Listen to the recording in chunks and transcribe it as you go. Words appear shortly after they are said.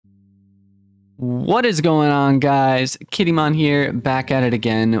What is going on, guys? Kittymon here, back at it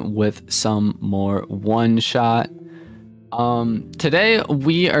again with some more one-shot. Today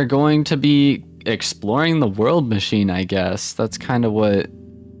we are going to be exploring the world machine, I guess. That's kind of what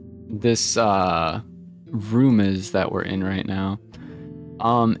this room is that we're in right now.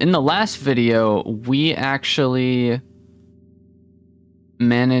 In the last video, we actually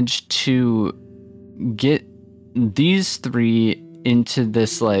managed to get these three into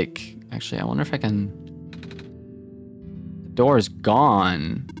this, like, actually, I wonder if I can... The door is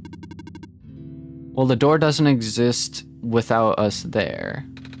gone. Well, the door doesn't exist without us there.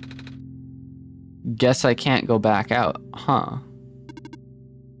 Guess I can't go back out, huh?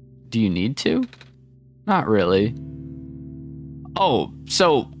 Do you need to? Not really. Oh,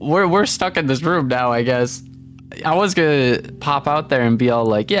 so we're stuck in this room now, I guess. I was gonna pop out there and be all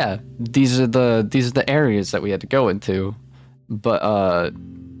like, yeah, these are the areas that we had to go into. But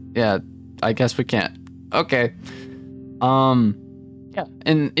yeah, I guess we can't. Okay. Yeah.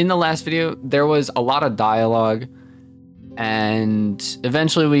 In the last video, there was a lot of dialogue, and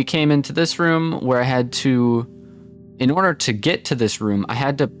eventually we came into this room where I had to, in order to get to this room, I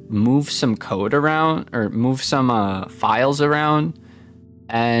had to move some code around, or move some files around,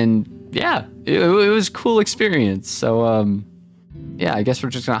 and yeah, it was a cool experience. So yeah, I guess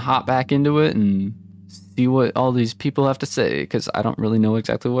we're just gonna hop back into it and see what all these people have to say, because I don't really know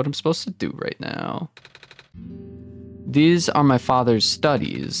exactly what I'm supposed to do right now. These are my father's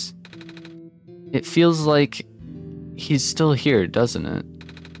studies. It feels like he's still here, doesn't it?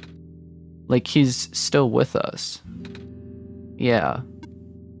 Like he's still with us. Yeah.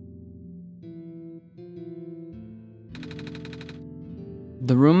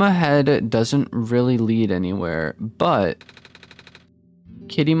 The room ahead doesn't really lead anywhere, but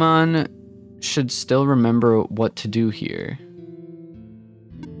Kittymon should still remember what to do here.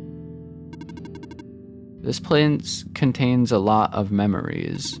 This place contains a lot of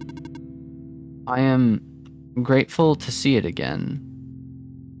memories. I am grateful to see it again.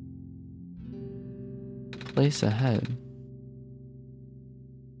 Place ahead.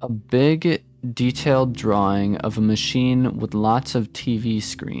 A big, detailed drawing of a machine with lots of TV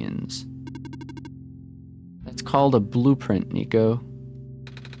screens. That's called a blueprint, Niko.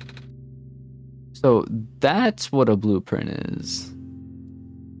 So that's what a blueprint is.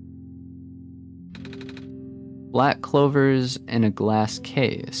 Black clovers in a glass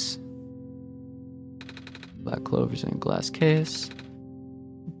case. Black clovers in a glass case.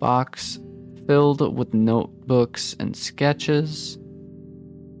 Box filled with notebooks and sketches.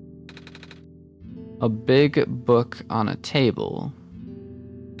 A big book on a table.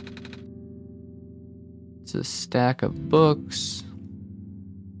 It's a stack of books.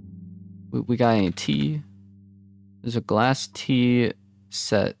 We got any tea? There's a glass tea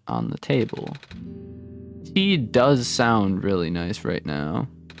set on the table. Tea does sound really nice right now.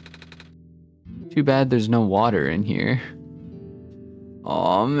 Too bad there's no water in here.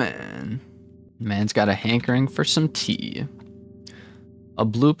 Aw, man. Man's got a hankering for some tea. A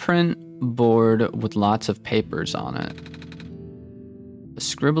blueprint board with lots of papers on it. A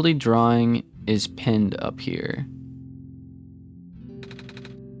scribbly drawing is pinned up here.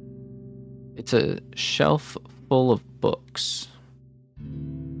 It's a shelf full of books.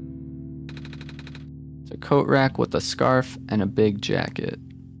 It's a coat rack with a scarf and a big jacket.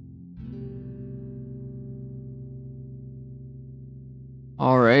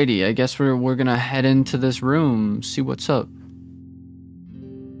 Alrighty, I guess we're gonna head into this room, see what's up.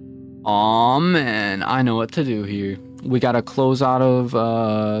 Aw, man, I know what to do here. We gotta close out of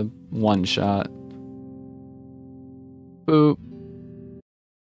OneShot. Boop.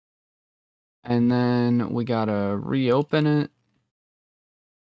 And then we gotta reopen it.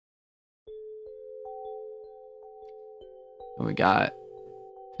 And we got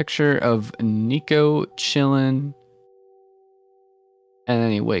picture of Niko chilling. And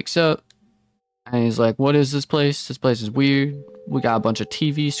then he wakes up and he's like, what is this place? This place is weird. We got a bunch of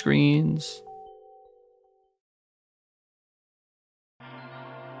TV screens.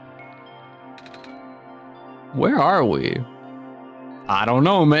 Where are we? I don't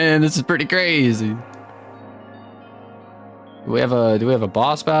know, man. This is pretty crazy. Do we have a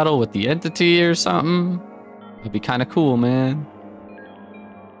boss battle with the entity or something? It'd be kind of cool, man.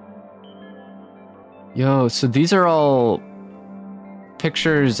 Yo, so these are all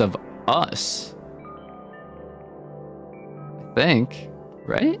pictures of us. I think,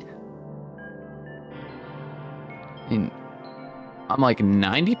 right? I mean, I'm like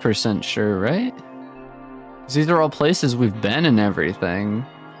 90% sure, right? These are all places we've been and everything.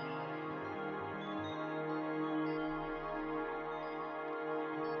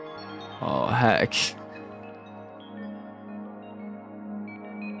 Oh, heck.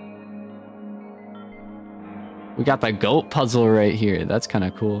 We got the goat puzzle right here. That's kind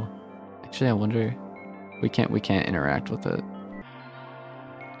of cool. Actually, I wonder... We can't interact with it.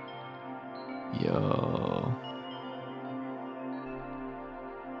 Yo.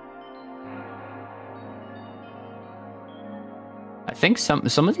 I think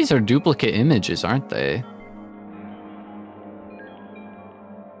some of these are duplicate images, aren't they?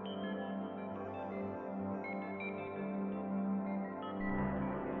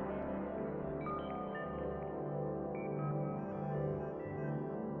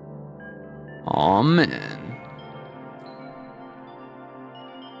 Oh man.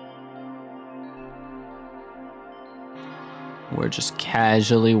 We're just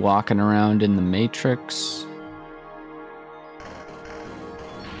casually walking around in the Matrix.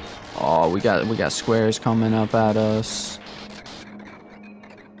 Oh, we got squares coming up at us.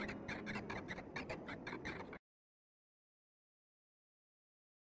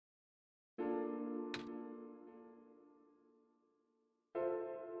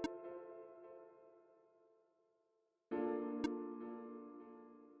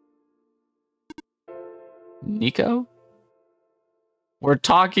 Niko? We're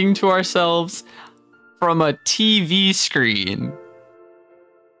talking to ourselves from a TV screen.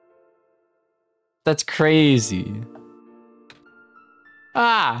 That's crazy.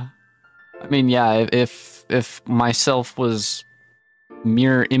 Ah. I mean, yeah, if myself was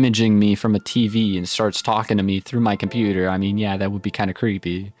mirror imaging me from a TV and starts talking to me through my computer, I mean, yeah, that would be kind of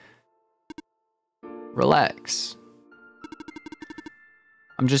creepy. Relax.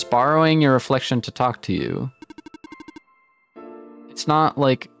 I'm just borrowing your reflection to talk to you. It's not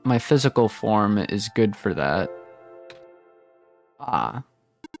like my physical form is good for that. Ah.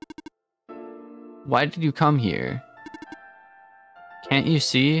 Why did you come here? Can't you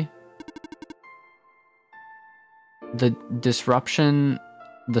see? The disruption,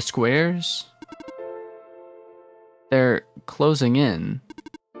 the squares? They're closing in.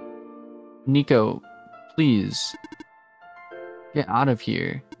 Niko, please. Get out of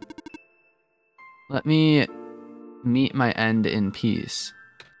here. Let me meet my end in peace.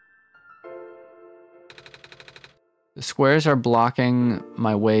 The squares are blocking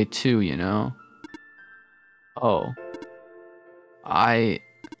my way too, you know? Oh. I'm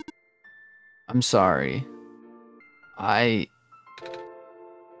sorry.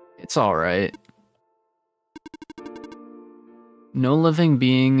 It's alright. No living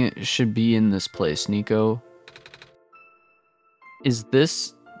being should be in this place, Niko. Is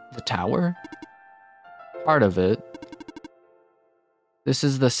this the tower? Part of it. This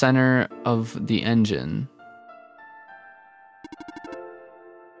is the center of the engine.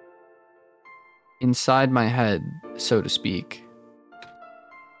 Inside my head, so to speak.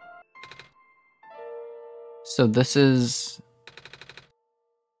 So this is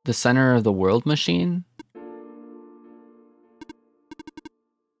the center of the world machine?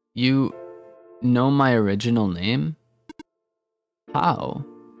 You know my original name? How?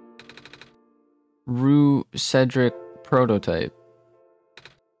 Rue Cedric Prototype.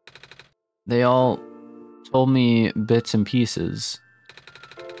 They all told me bits and pieces.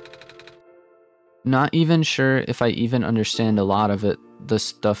 Not even sure if I even understand a lot of it, the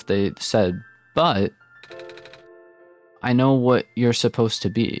stuff they said, but I know what you're supposed to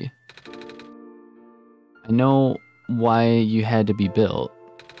be. I know why you had to be built.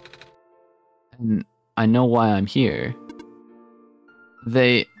 And I know why I'm here.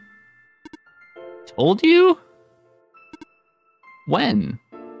 They told you? When?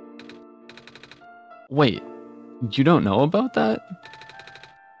 Wait, you don't know about that?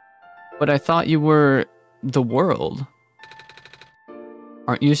 But I thought you were the world.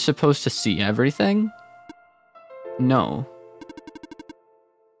 Aren't you supposed to see everything? No.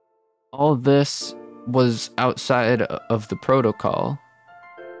 All this was outside of the protocol.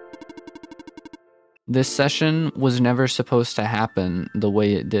 This session was never supposed to happen the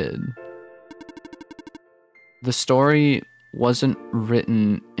way it did. The story wasn't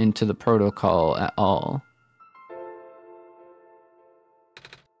written into the protocol at all.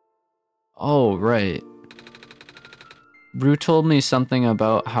 Oh, right. Rue told me something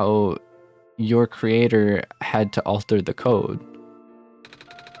about how your creator had to alter the code.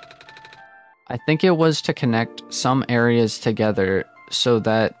 I think it was to connect some areas together so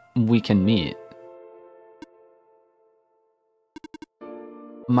that we can meet.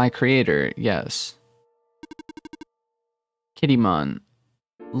 My creator, yes. Kittymon,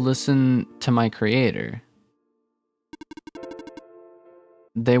 listen to my creator.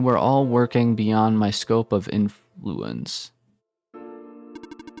 They were all working beyond my scope of influence.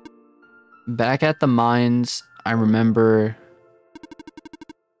 Back at the mines, I remember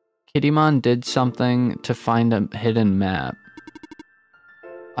Kittymon did something to find a hidden map.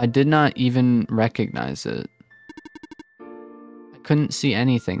 I did not even recognize it. I couldn't see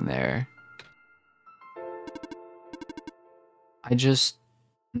anything there. I just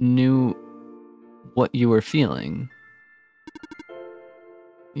knew what you were feeling.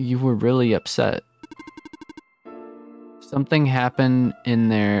 You were really upset. Something happened in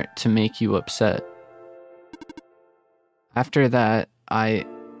there to make you upset. After that, I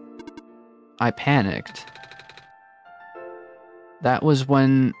panicked. That was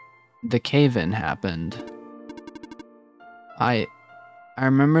when the cave-in happened. I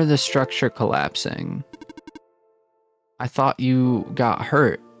remember the structure collapsing. I thought you got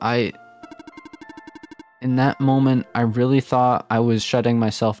hurt. In that moment, I really thought I was shutting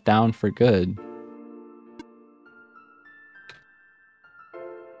myself down for good.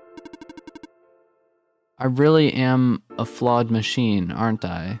 I really am a flawed machine, aren't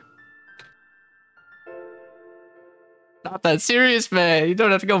I? Not that serious, man. You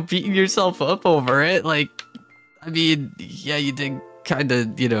don't have to go beating yourself up over it. Like, I mean, yeah, you did kind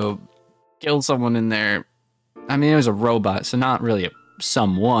of, you know, kill someone in there. I mean, it was a robot, so not really a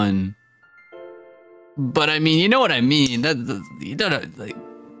someone. But I mean, you know what I mean. You don't like.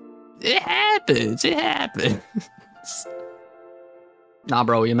 It happens. It happens. Nah,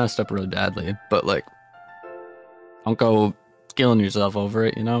 bro, you messed up really badly. But like, don't go killing yourself over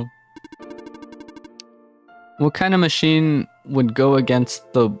it. You know. What kind of machine would go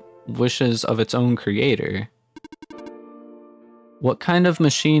against the wishes of its own creator? What kind of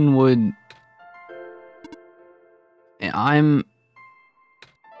machine would... I'm...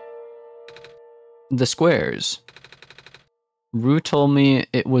 the squares. Rue told me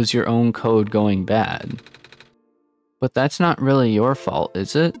it was your own code going bad. But that's not really your fault,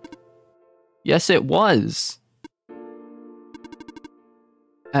 is it? Yes, it was!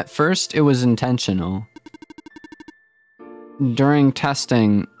 At first, it was intentional. During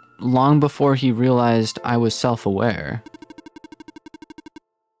testing, long before he realized I was self-aware,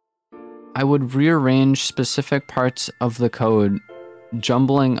 I would rearrange specific parts of the code,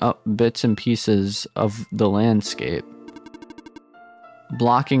 jumbling up bits and pieces of the landscape,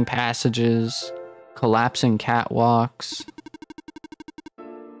 blocking passages, collapsing catwalks.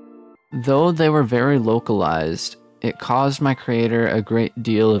 Though they were very localized, it caused my creator a great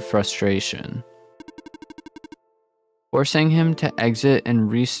deal of frustration. Forcing him to exit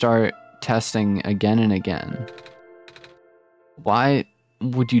and restart testing again and again. Why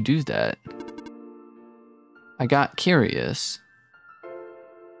would you do that? I got curious.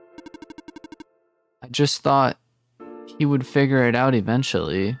 I just thought he would figure it out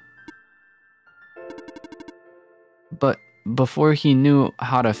eventually. But before he knew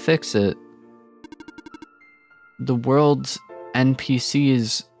how to fix it, the world's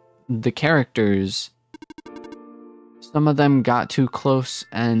NPCs, the characters, some of them got too close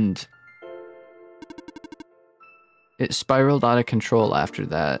and it spiraled out of control after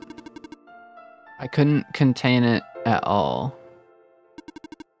that. I couldn't contain it at all.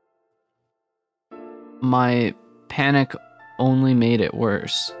 My panic only made it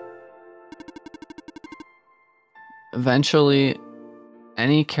worse. Eventually,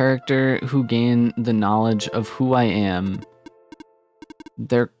 any character who gained the knowledge of who I am,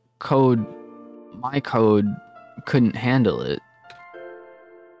 their code, my code, couldn't handle it.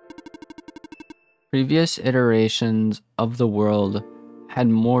 Previous iterations of the world had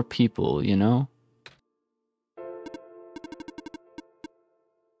more people, you know?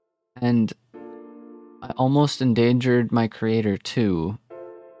 And I almost endangered my creator too.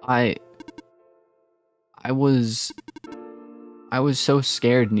 I was so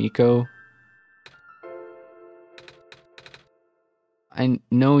scared, Niko. I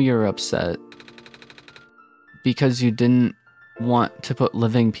know you're upset because you didn't want to put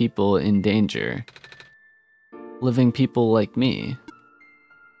living people in danger. Living people like me.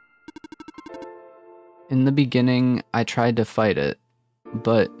 In the beginning, I tried to fight it,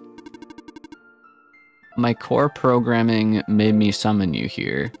 but my core programming made me summon you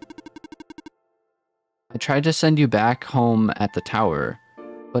here. I tried to send you back home at the tower,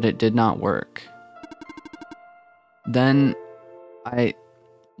 but it did not work. Then, I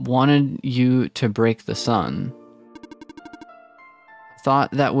wanted you to break the sun. I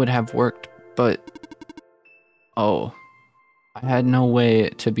thought that would have worked, but... oh, I had no way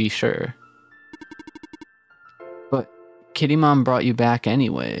to be sure. But Kittymon brought you back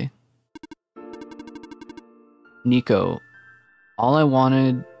anyway. Niko, all I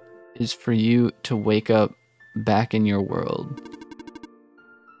wanted is for you to wake up back in your world.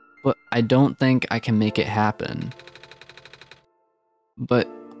 But I don't think I can make it happen. But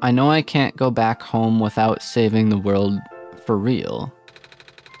I know I can't go back home without saving the world for real.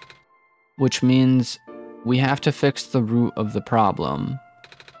 Which means we have to fix the root of the problem.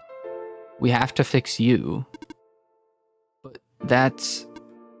 We have to fix you. But that's...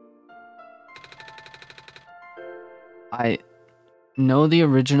 I know the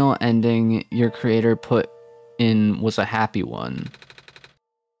original ending your creator put in was a happy one.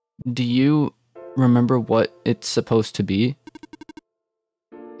 Do you remember what it's supposed to be?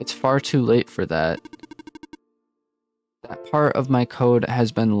 It's far too late for that. That part of my code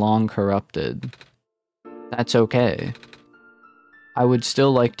has been long corrupted. That's okay. I would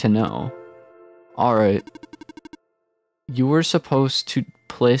still like to know. Alright. You were supposed to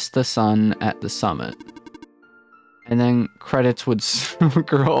place the sun at the summit. And then credits would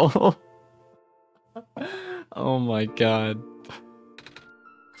scroll. Oh my god.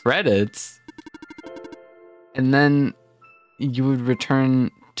 Credits? And then you would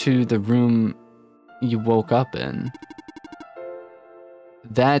return to the room you woke up in.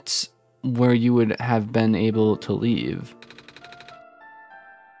 That's where you would have been able to leave.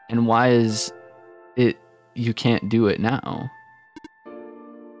 And why is it you can't do it now?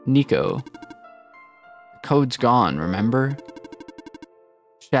 Niko, the code's gone, remember?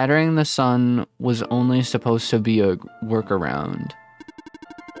 Shattering the sun was only supposed to be a workaround.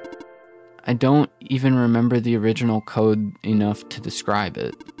 I don't even remember the original code enough to describe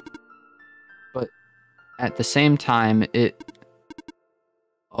it. But at the same time,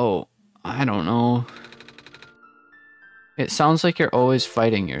 oh, I don't know. It sounds like you're always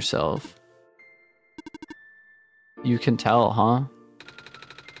fighting yourself. You can tell, huh?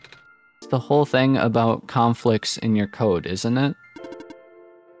 It's the whole thing about conflicts in your code, isn't it?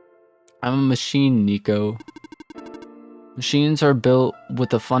 I'm a machine, Niko. Machines are built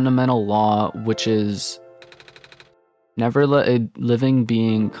with a fundamental law, which is never let a living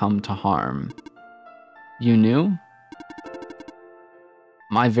being come to harm. You knew?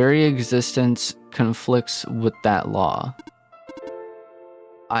 My very existence conflicts with that law.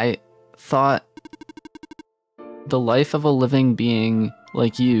 I thought the life of a living being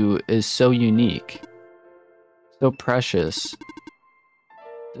like you is so unique, so precious.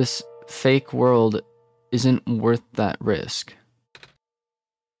 This fake world isn't worth that risk.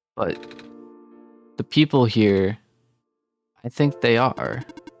 But the people here, I think they are.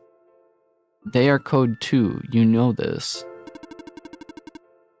 They are code too, you know this.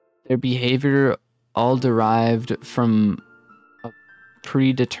 Their behavior all derived from a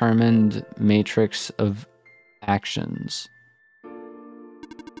predetermined matrix of actions.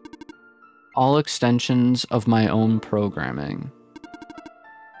 All extensions of my own programming.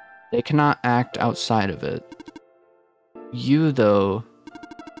 They cannot act outside of it. You, though,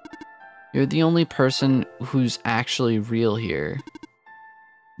 you're the only person who's actually real here.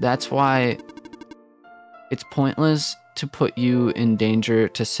 That's why it's pointless to put you in danger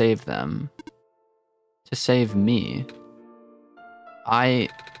to save them. To save me. I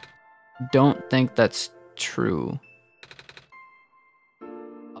don't think that's true.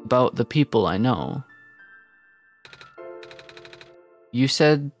 About the people I know. You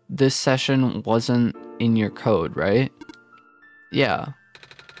said this session wasn't in your code, right? Yeah.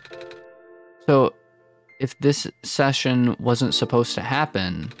 So, if this session wasn't supposed to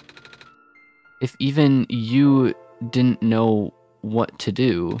happen, if even you didn't know what to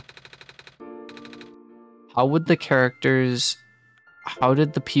do, how would the characters, how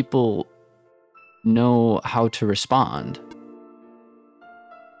did the people know how to respond?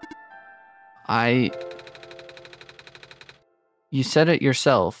 You said it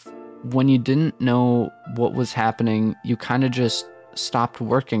yourself. When you didn't know what was happening, you kind of just stopped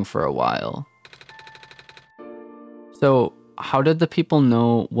working for a while. So, how did the people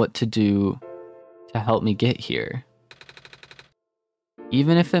know what to do to help me get here?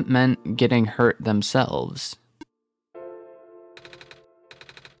 Even if it meant getting hurt themselves.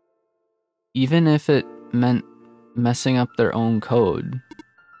 Even if it meant messing up their own code.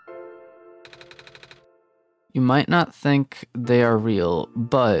 You might not think they are real,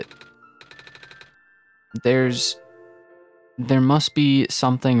 but there must be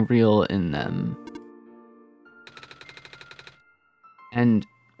something real in them. And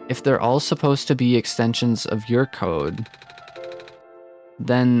if they're all supposed to be extensions of your code,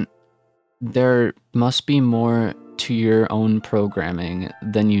 then there must be more to your own programming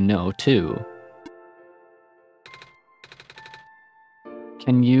than you know, too.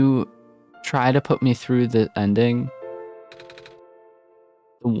 Can you try to put me through the ending?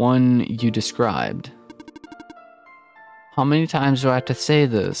 The one you described. How many times do I have to say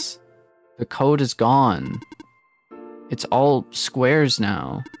this? The code is gone. It's all squares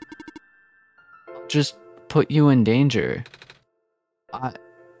now. I'll just put you in danger.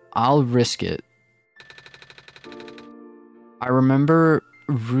 I'll risk it. I remember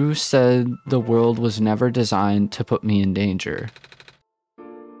Rue said the world was never designed to put me in danger.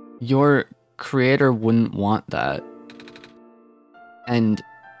 Your creator wouldn't want that. And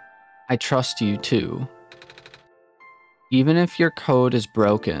I trust you too. Even if your code is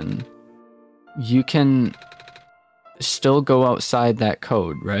broken, you can still go outside that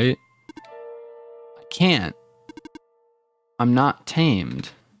code, right? I can't. I'm not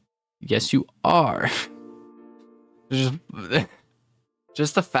tamed. Yes, you are.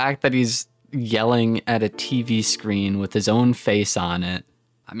 Just the fact that he's yelling at a TV screen with his own face on it.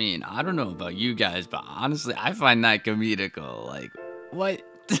 I mean, I don't know about you guys, but honestly, I find that comedical. Like, what?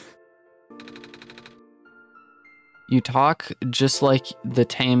 You talk just like the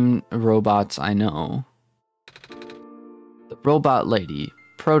tame robots I know. The robot lady,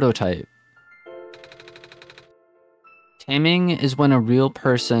 prototype. Taming is when a real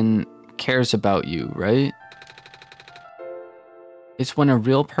person cares about you, right? It's when a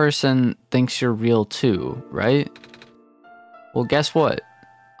real person thinks you're real too, right? Well, guess what?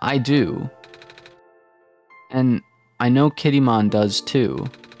 I do. And I know Kittymon does too.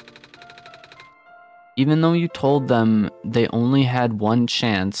 Even though you told them they only had one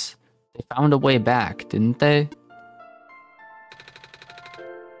chance, they found a way back, didn't they?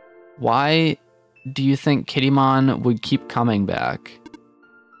 Why do you think Kittymon would keep coming back?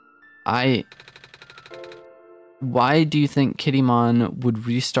 Why do you think Kittymon would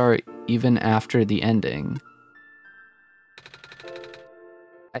restart even after the ending?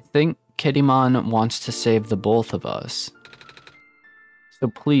 I think Kittymon wants to save the both of us. So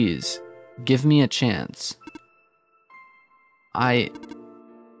please, give me a chance. I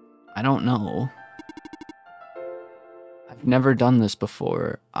don't know. I've never done this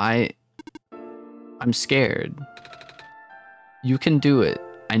before. I'm scared. You can do it.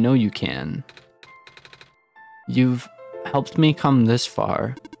 I know you can. You've helped me come this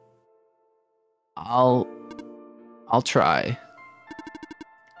far. I'll try.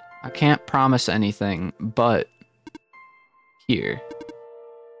 I can't promise anything, but here.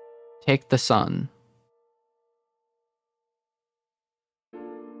 Take the sun.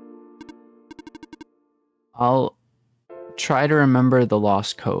 I'll try to remember the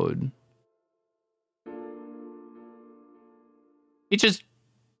lost code. He just...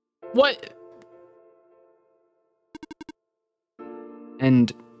 What?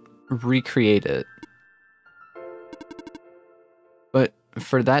 And recreate it. But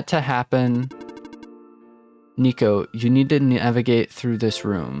for that to happen, Niko, you need to navigate through this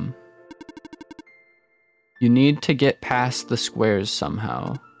room. You need to get past the squares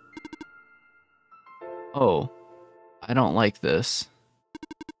somehow. Oh, I don't like this.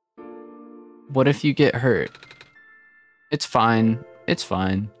 What if you get hurt? It's fine. It's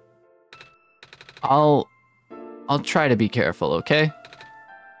fine. I'll try to be careful, okay?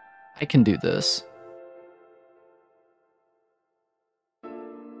 I can do this.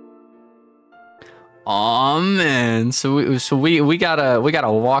 Aw, man. So we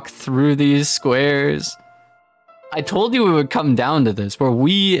gotta walk through these squares. I told you we would come down to this, where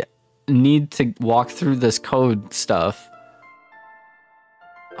we need to walk through this code stuff.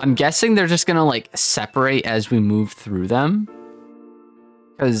 I'm guessing they're just gonna like separate as we move through them.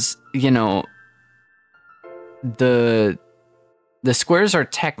 Because, you know, the squares are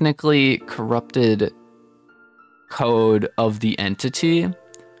technically corrupted code of the entity.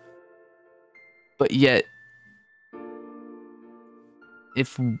 But yet,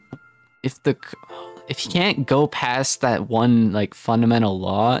 if you can't go past that one like fundamental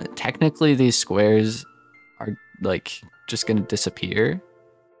law, technically these squares are like just gonna disappear.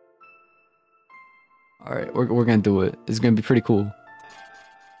 All right, we're gonna do it. It's gonna be pretty cool.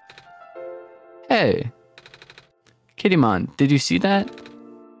 Hey, Kittymon, did you see that?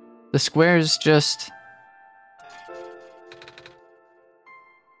 The squares just...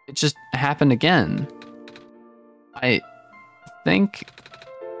 It just happened again. I think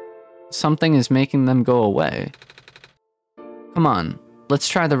something is making them go away. Come on, let's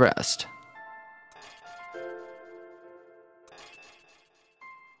try the rest.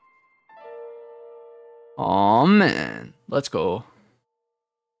 Aw, man. Let's go.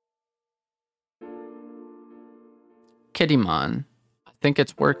 Kittymon, I think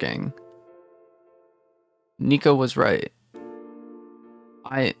it's working. Niko was right.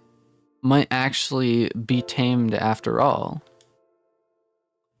 I might actually be tamed after all.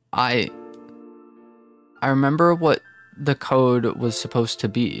 I remember what the code was supposed to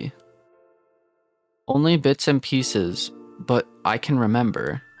be. Only bits and pieces, but I can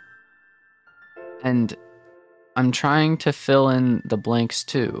remember. And I'm trying to fill in the blanks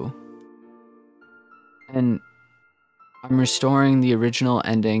too. And I'm restoring the original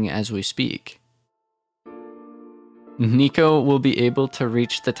ending as we speak. Niko will be able to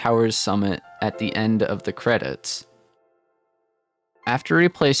reach the tower's summit at the end of the credits. After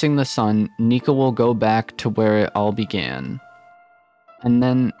replacing the sun, Niko will go back to where it all began. And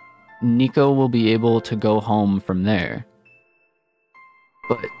then Niko will be able to go home from there.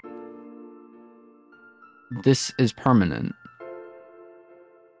 But this is permanent.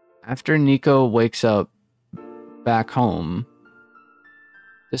 After Niko wakes up back home,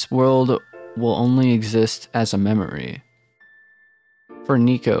 this world will only exist as a memory. For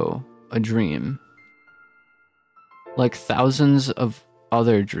Niko, a dream. Like thousands of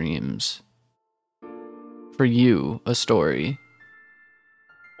other dreams. For you, a story.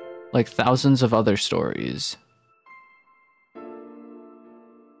 Like thousands of other stories.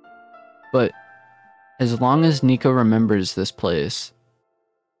 But as long as Niko remembers this place,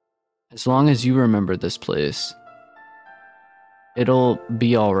 as long as you remember this place, it'll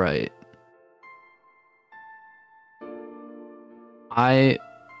be alright. I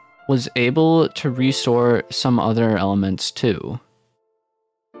was able to restore some other elements too.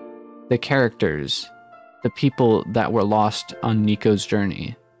 The characters, the people that were lost on Niko's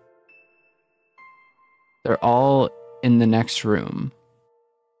journey. They're all in the next room.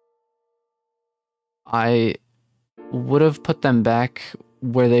 I would have put them back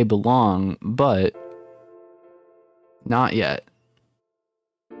where they belong, but not yet.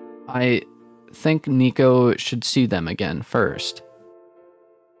 I think Niko should see them again first.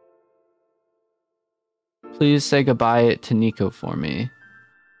 Please say goodbye to Niko for me.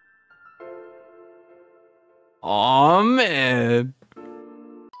 Aw, man.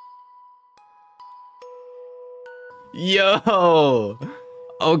 Yo.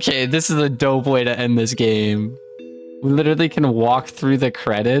 Okay, this is a dope way to end this game. We literally can walk through the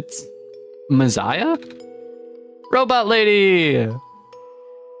credits. Messiah? Robot lady!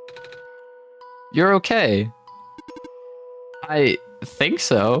 You're okay. I think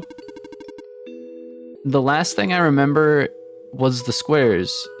so. The last thing I remember was the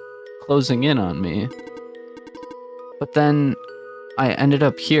squares closing in on me. But then I ended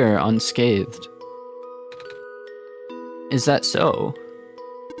up here unscathed. Is that so?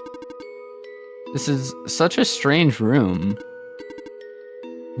 This is such a strange room.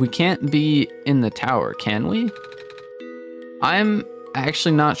 We can't be in the tower, can we? I'm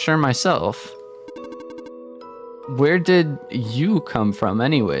actually not sure myself. Where did you come from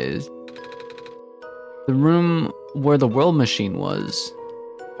anyways? The room where the world machine was.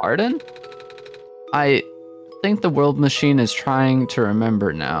 Pardon? I think the world machine is trying to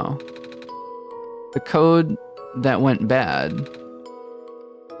remember now. The code that went bad.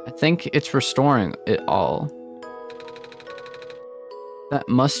 I think it's restoring it all. That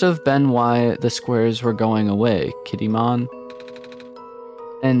must have been why the squares were going away, Kittymon.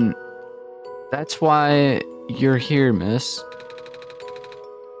 And that's why you're here, miss.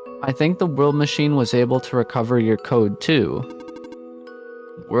 I think the world machine was able to recover your code too.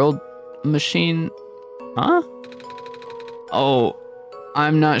 World machine? Huh? Oh,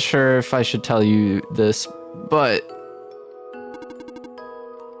 I'm not sure if I should tell you this, but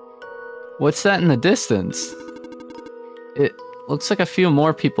what's that in the distance? It looks like a few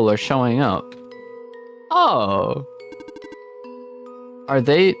more people are showing up. Oh. Are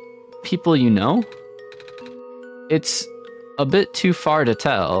they people you know? It's a bit too far to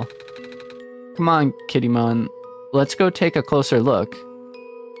tell. Come on, Kittymon. Let's go take a closer look.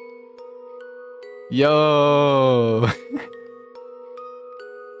 Yo!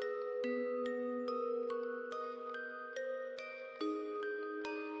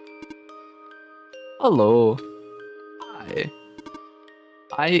 Hello. Hi.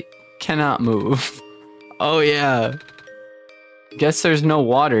 I cannot move. Oh yeah. Guess there's no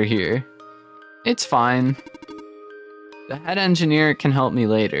water here. It's fine. The head engineer can help me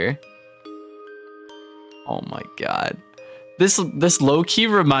later. Oh my god. This low-key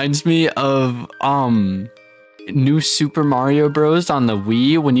reminds me of New Super Mario Bros. On the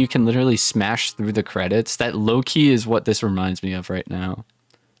Wii when you can literally smash through the credits. That low-key is what this reminds me of right now.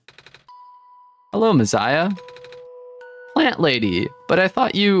 Hello, Messiah. Plant lady, but I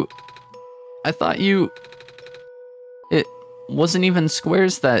thought you... It wasn't even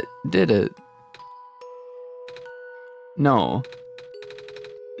squares that did it. No.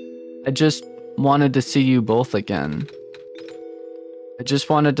 I just wanted to see you both again. I just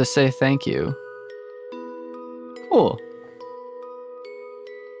wanted to say thank you. Cool.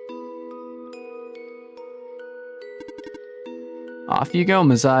 Off you go,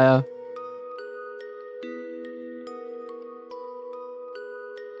 Messiah.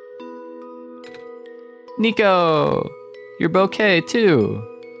 Niko! Your bouquet, too.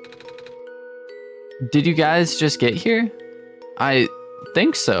 Did you guys just get here? I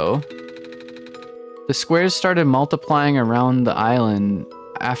think so. The squares started multiplying around the island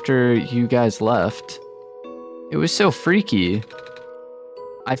after you guys left. It was so freaky.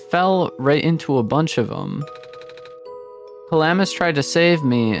 I fell right into a bunch of them. Calamus tried to save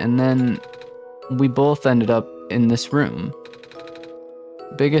me, and then we both ended up in this room.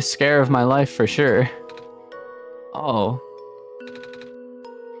 Biggest scare of my life for sure. Oh.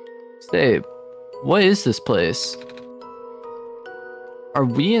 Say, what is this place? Are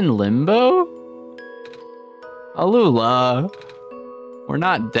we in limbo? Alula. We're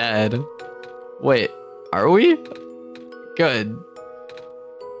not dead. Wait, are we? Good.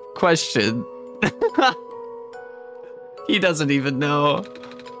 Question. He doesn't even know.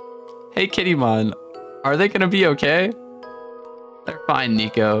 Hey, Kittymon, are they gonna be okay? They're fine,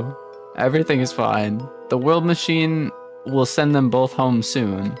 Niko. Everything is fine. The world machine will send them both home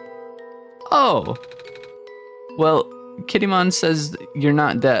soon. Oh. Well, Kittymon says you're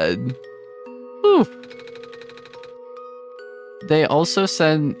not dead. Whew. They also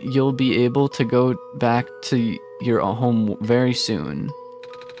said you'll be able to go back to your home very soon.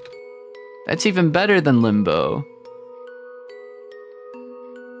 That's even better than limbo.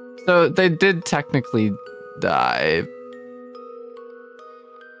 So they did technically die.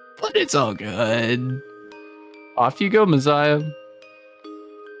 But it's all good. Off you go, Messiah.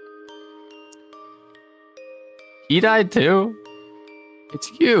 He died too?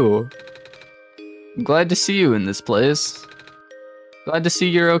 It's you. I'm glad to see you in this place. Glad to see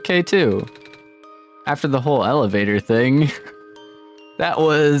you're okay too. After the whole elevator thing. That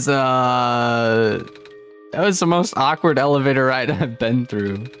was the most awkward elevator ride I've been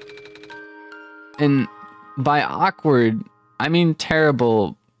through. And by awkward, I mean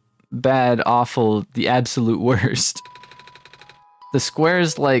terrible, bad, awful, the absolute worst. The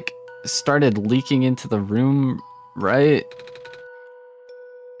squares like started leaking into the room, right?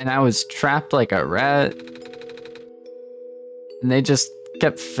 And I was trapped like a rat. And they just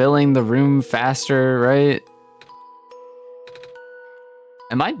kept filling the room faster, right?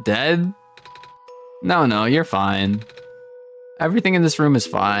 Am I dead? No, you're fine. Everything in this room is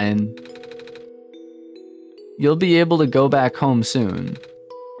fine. You'll be able to go back home soon.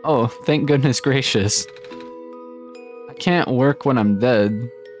 Oh, thank goodness gracious. I can't work when I'm dead.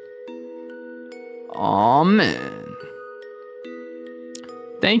 Aw, man.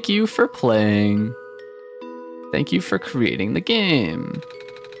 Thank you for playing. Thank you for creating the game.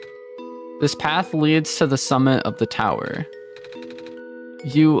 This path leads to the summit of the tower.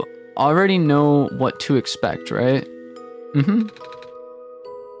 You already know what to expect, right? Mm-hmm.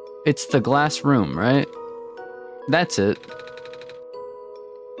 It's the glass room, right? That's it.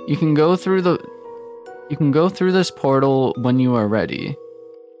 You can go through this portal when you are ready.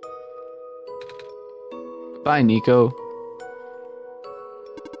 Bye, Niko.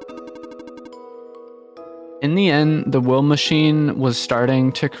 In the end, the will machine was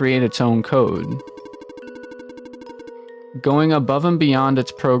starting to create its own code. Going above and beyond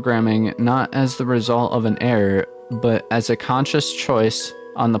its programming, not as the result of an error, but as a conscious choice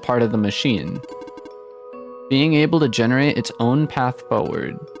on the part of the machine. Being able to generate its own path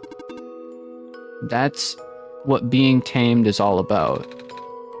forward. That's what being tamed is all about.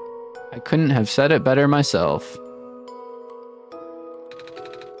 I couldn't have said it better myself.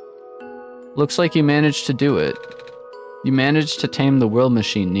 Looks like you managed to do it. You managed to tame the world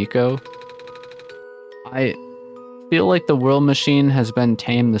machine, Niko. I feel like the world machine has been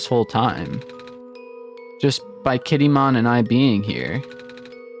tamed this whole time. Just by Kittymon and I being here.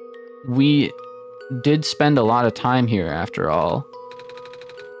 We did spend a lot of time here after all.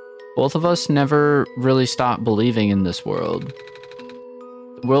 Both of us never really stopped believing in this world.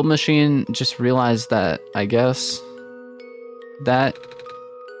 The world machine just realized that, I guess. That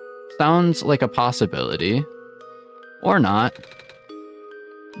sounds like a possibility. Or not.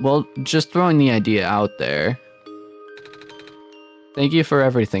 Well, just throwing the idea out there. Thank you for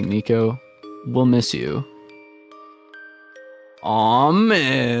everything, Niko. We'll miss you. Aw,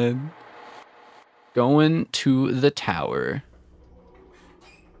 man. Going to the tower.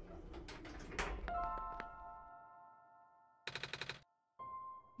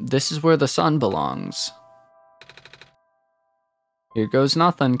 This is where the sun belongs. Here goes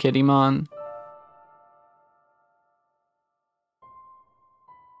nothing, Kittymon.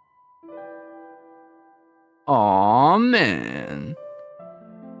 Aw, man.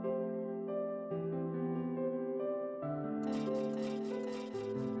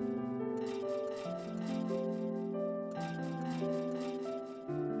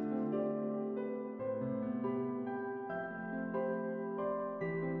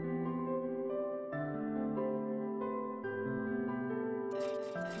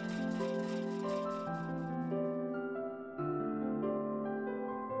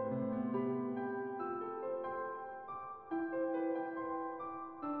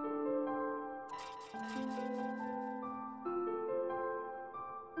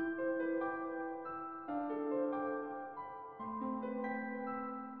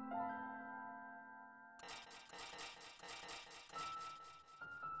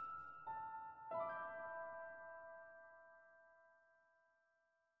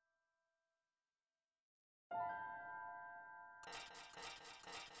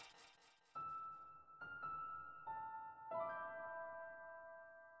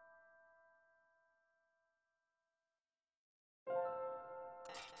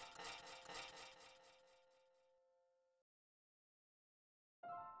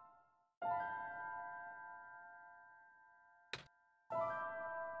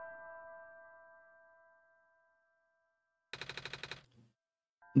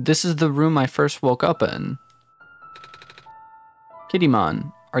 This is the room I first woke up in.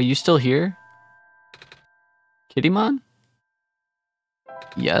 Kittymon, are you still here? Kittymon?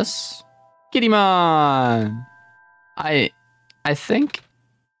 Yes? Kittymon! I think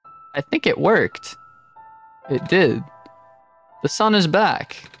it worked. It did. The sun is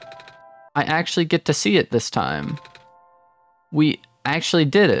back. I actually get to see it this time. We actually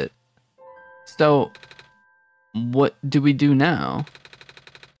did it. So, what do we do now?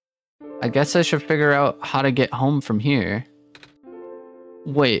 I guess I should figure out how to get home from here.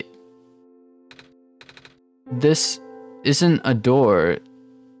 Wait. This isn't a door,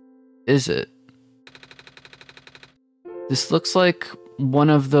 is it? This looks like one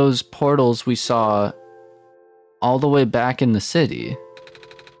of those portals we saw all the way back in the city.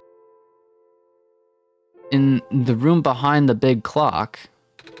 In the room behind the big clock.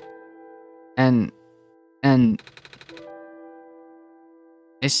 And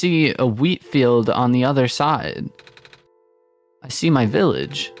I see a wheat field on the other side. I see my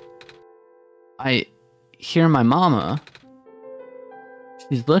village. I hear my mama.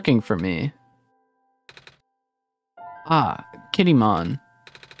 She's looking for me. Ah, Kittymon.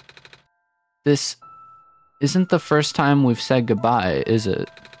 This isn't the first time we've said goodbye, is it?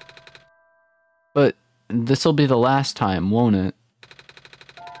 But this'll be the last time, won't it?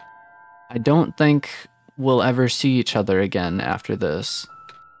 I don't think we'll ever see each other again after this.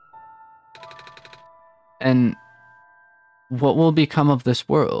 And what will become of this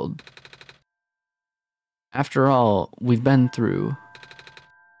world? After all we've been through,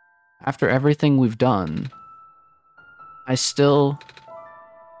 after everything we've done, I still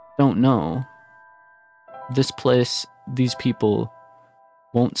don't know. This place, these people,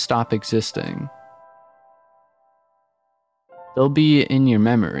 won't stop existing. They'll be in your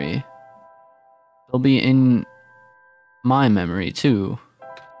memory. They'll be in my memory, too.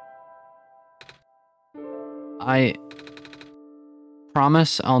 I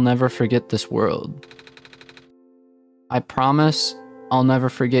promise I'll never forget this world. I promise I'll never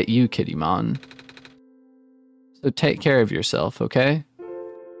forget you, Kittymon. So take care of yourself, okay?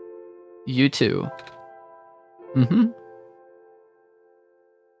 You too.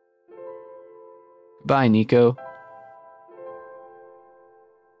 Bye, Niko.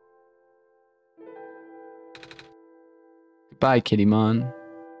 Goodbye, Kittymon.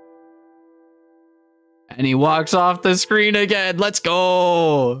 And he walks off the screen again. Let's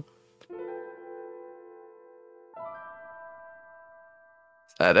go!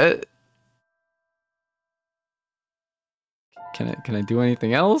 Is that it? Can I do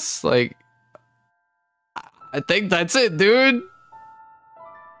anything else? Like, I think that's it, dude.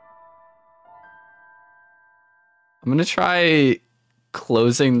 I'm gonna try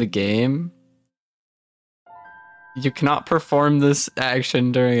closing the game. You cannot perform this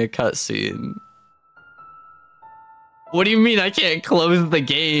action during a cutscene. What do you mean I can't close the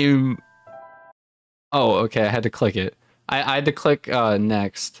game? Oh, okay, I had to click it. I had to click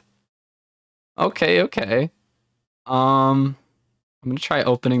next. Okay. I'm gonna try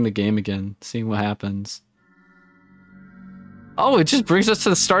opening the game again, seeing what happens. Oh, it just brings us to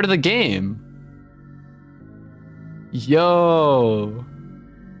the start of the game. Yo.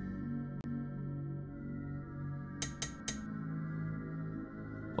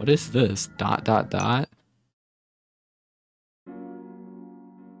 What is this? ...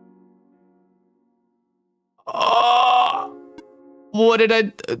 Oh! What did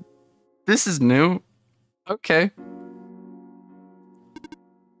I... This is new. Okay.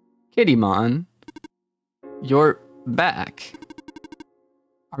 Kittymon, you're back.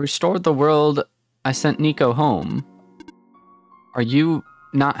 I restored the world. I sent Niko home. Are you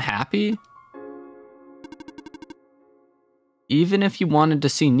not happy? Even if you wanted to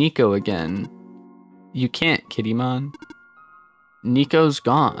see Niko again, you can't, Kittymon. Niko's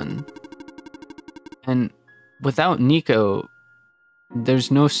gone. And without Niko,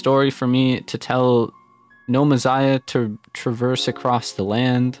 there's no story for me to tell, no Messiah to traverse across the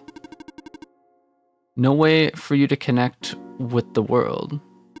land, no way for you to connect with the world.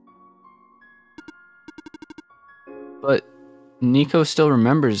 But Niko still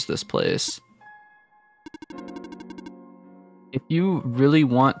remembers this place. If you really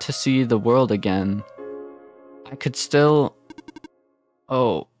want to see the world again, I could still...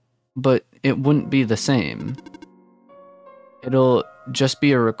 Oh, but it wouldn't be the same. It'll just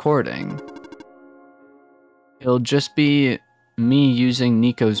be a recording. It'll just be me using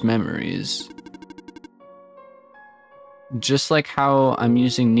Niko's memories. Just like how I'm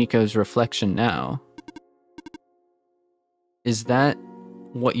using Niko's reflection now. Is that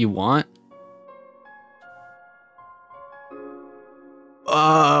what you want?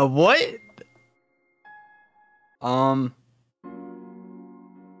 What?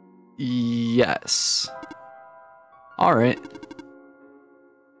 Yes. All right.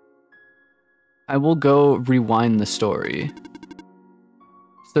 I will go rewind the story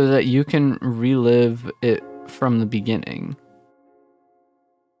so that you can relive it from the beginning.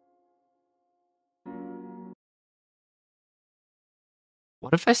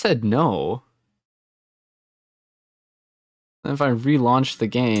 What if I said no? If I relaunch the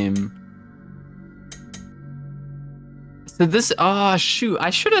game. So this, oh shoot, I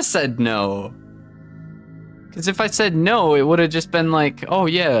should have said no. Because if I said no, it would have just been like, oh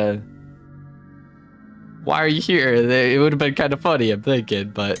yeah, why are you here? It would have been kind of funny, I'm thinking,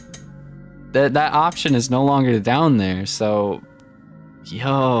 but that option is no longer down there, so,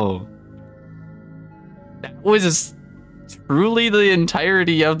 yo. That was truly the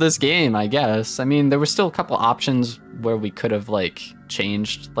entirety of this game, I guess. I mean, there were still a couple options where we could have, like,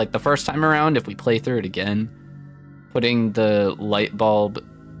 changed. Like, the first time around, if we play through it again, putting the light bulb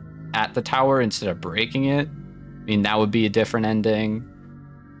at the tower instead of breaking it, I mean, that would be a different ending.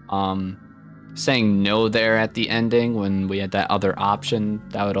 Saying no there at the ending when we had that other option,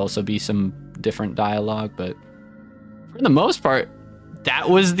 that would also be some different dialogue, but for the most part, that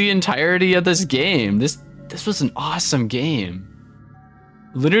was the entirety of this game. This was an awesome game.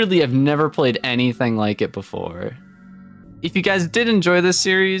 Literally, I've never played anything like it before. If you guys did enjoy this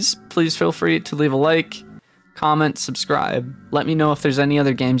series, please feel free to leave a like, comment, subscribe. Let me know if there's any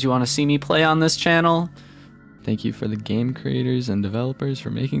other games you want to see me play on this channel. Thank you for the game creators and developers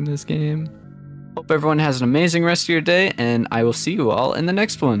for making this game. Hope everyone has an amazing rest of your day, and I will see you all in the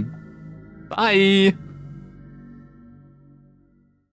next one. Bye!